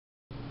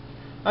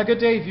Good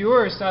day,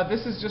 viewers.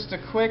 This is just a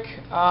quick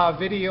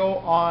video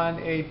on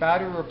a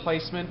battery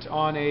replacement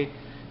on a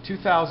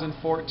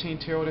 2014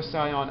 Toyota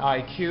Scion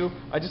IQ.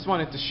 I just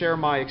wanted to share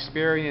my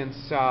experience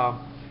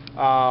when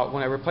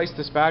I replaced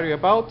this battery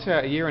about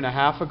a year and a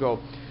half ago.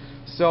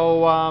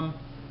 So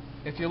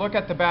if you look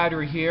at the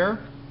battery here,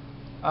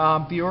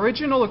 the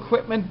original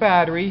equipment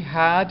battery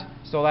had,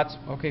 so that's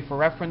okay for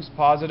reference,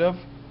 positive,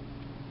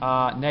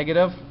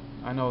 negative.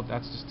 I know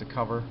that's just a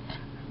cover,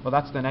 but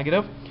that's the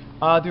negative.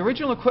 The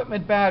original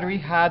equipment battery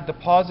had the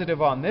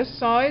positive on this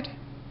side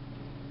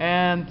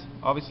and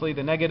obviously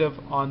the negative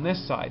on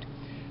this side.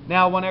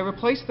 Now when I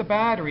replaced the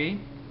battery,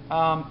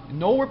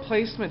 no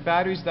replacement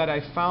batteries that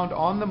I found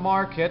on the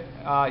market,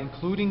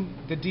 including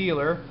the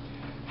dealer,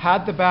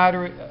 had the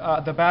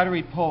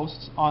battery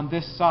posts on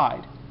this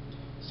side.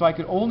 So I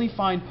could only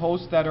find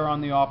posts that are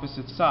on the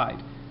opposite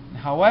side.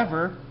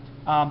 However,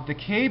 the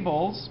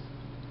cables,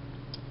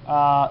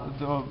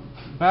 the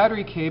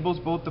battery cables,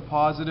 both the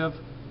positive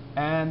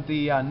and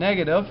the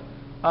negative,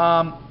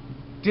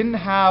 didn't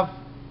have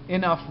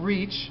enough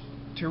reach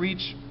to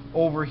reach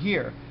over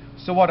here.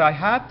 So what I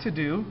had to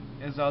do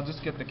is, I'll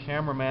just get the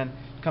cameraman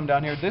to come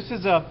down here. This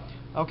is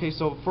okay,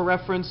 so for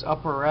reference,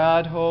 upper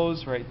rad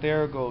hose right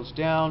there goes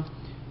down,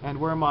 and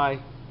where my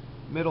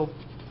middle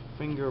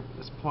finger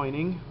is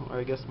pointing, or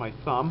I guess my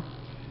thumb,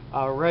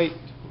 right,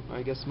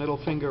 I guess middle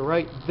finger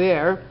right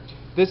there,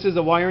 this is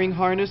a wiring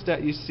harness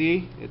that you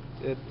see.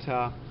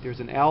 There's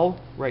an L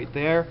right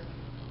there.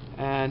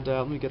 And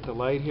let me get the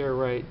light here.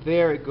 Right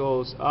there, it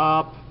goes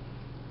up,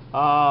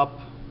 up,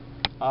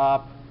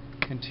 up,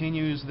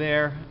 continues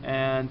there,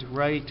 and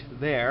right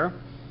there.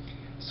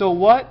 So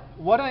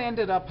what I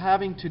ended up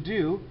having to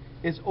do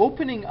is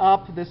opening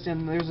up this,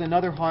 and there's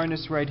another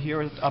harness right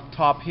here up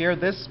top here.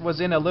 This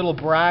was in a little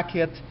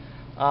bracket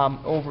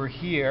over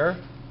here.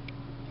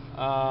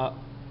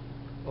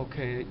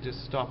 Okay,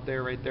 just stop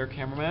there, right there,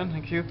 cameraman.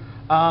 Thank you.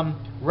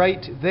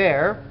 Right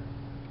there.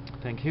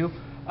 Thank you.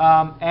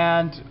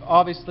 And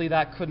obviously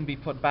that couldn't be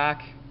put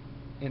back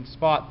in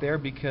spot there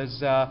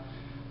because I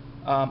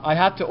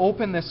had to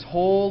open this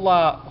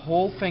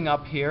whole thing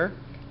up here,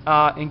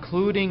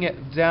 including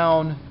it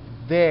down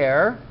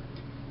there.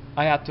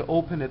 I had to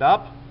open it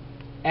up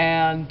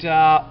and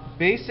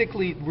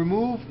basically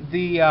remove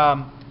the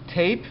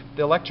tape,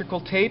 the electrical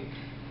tape,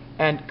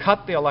 and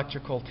cut the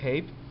electrical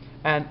tape.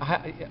 And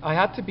I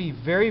had to be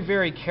very,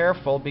 very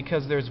careful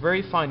because there's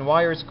very fine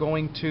wires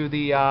going to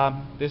the,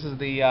 this is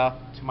the,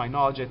 to my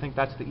knowledge, I think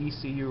that's the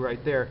ECU right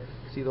there.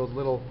 See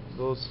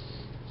those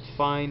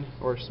fine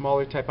or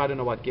smaller type, I don't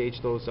know what gauge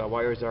those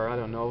wires are, I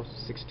don't know,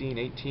 16,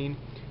 18,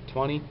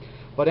 20.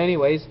 But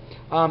anyways,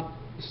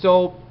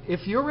 so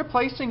if you're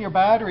replacing your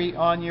battery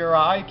on your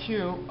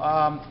IQ,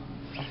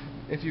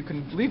 if you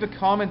can leave a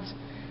comment,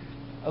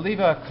 leave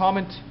a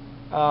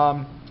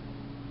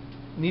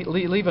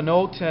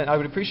note, and I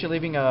would appreciate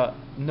leaving a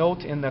note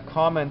in the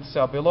comments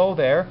below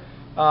there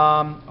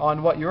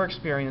on what your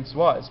experience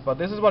was. But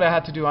this is what I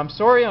had to do. I'm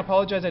sorry, I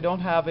apologize, I don't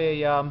have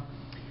a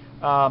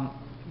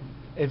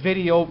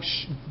video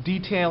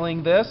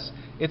detailing this.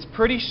 It's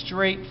pretty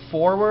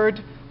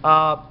straightforward.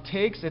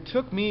 It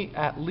took me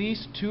at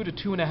least 2 to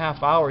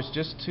 2.5 hours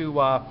just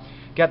to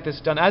get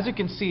this done. As you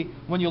can see,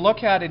 when you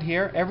look at it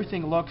here,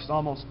 everything looks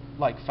almost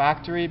like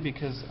factory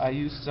because I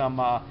used some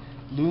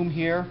loom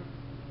here.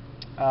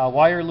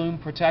 Wire loom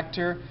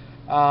protector,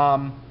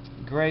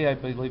 gray I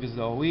believe is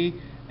the OE,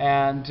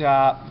 and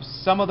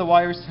some of the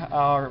wires,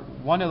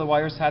 one of the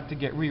wires had to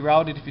get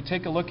rerouted. If you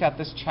take a look at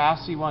this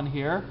chassis one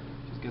here,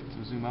 just get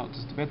to zoom out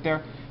just a bit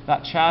there,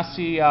 that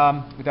chassis,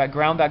 that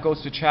ground that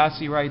goes to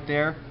chassis right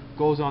there,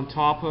 goes on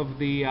top of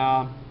the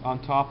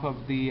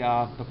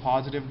the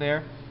positive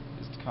there.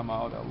 Just come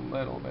out a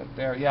little bit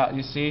there. Yeah,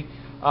 you see.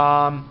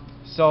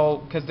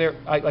 So because there,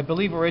 I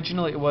believe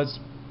originally it was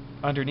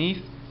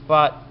underneath,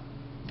 but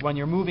when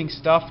you're moving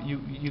stuff,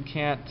 you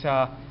can't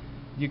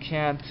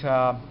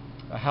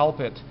help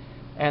it.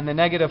 And the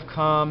negative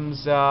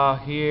comes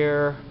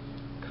here,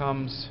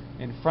 comes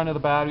in front of the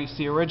battery.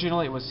 See,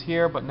 originally it was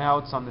here, but now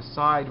it's on the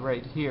side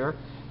right here.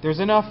 There's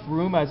enough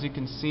room, as you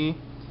can see,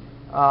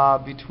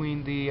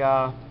 between the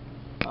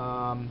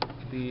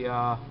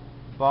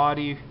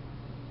body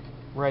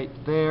right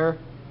there.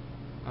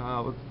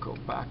 We'll go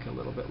back a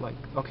little bit, like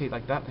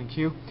like that. Thank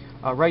you.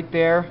 Right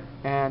there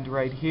and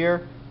right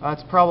here.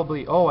 It's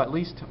probably, at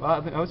least, I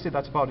would say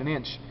that's about 1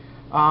 inch.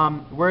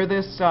 Where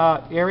this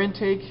air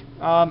intake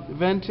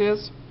vent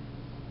is,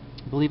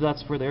 I believe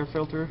that's for the air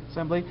filter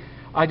assembly,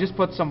 I just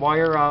put some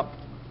wire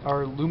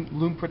or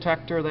loom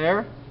protector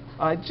there.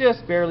 It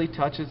just barely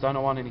touches, I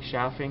don't want any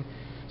shafting.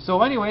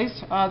 So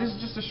anyways, this is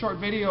just a short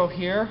video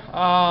here.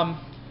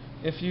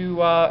 If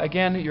you,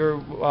 again, you're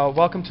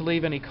welcome to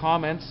leave any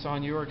comments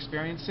on your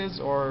experiences,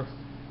 or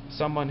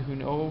someone who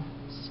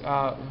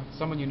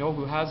someone you know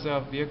who has a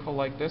vehicle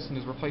like this and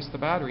has replaced the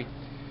battery.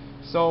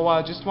 So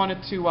just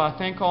wanted to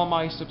thank all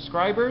my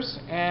subscribers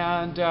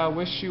and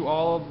wish you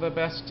all the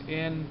best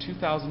in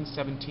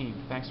 2017.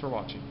 Thanks for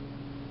watching.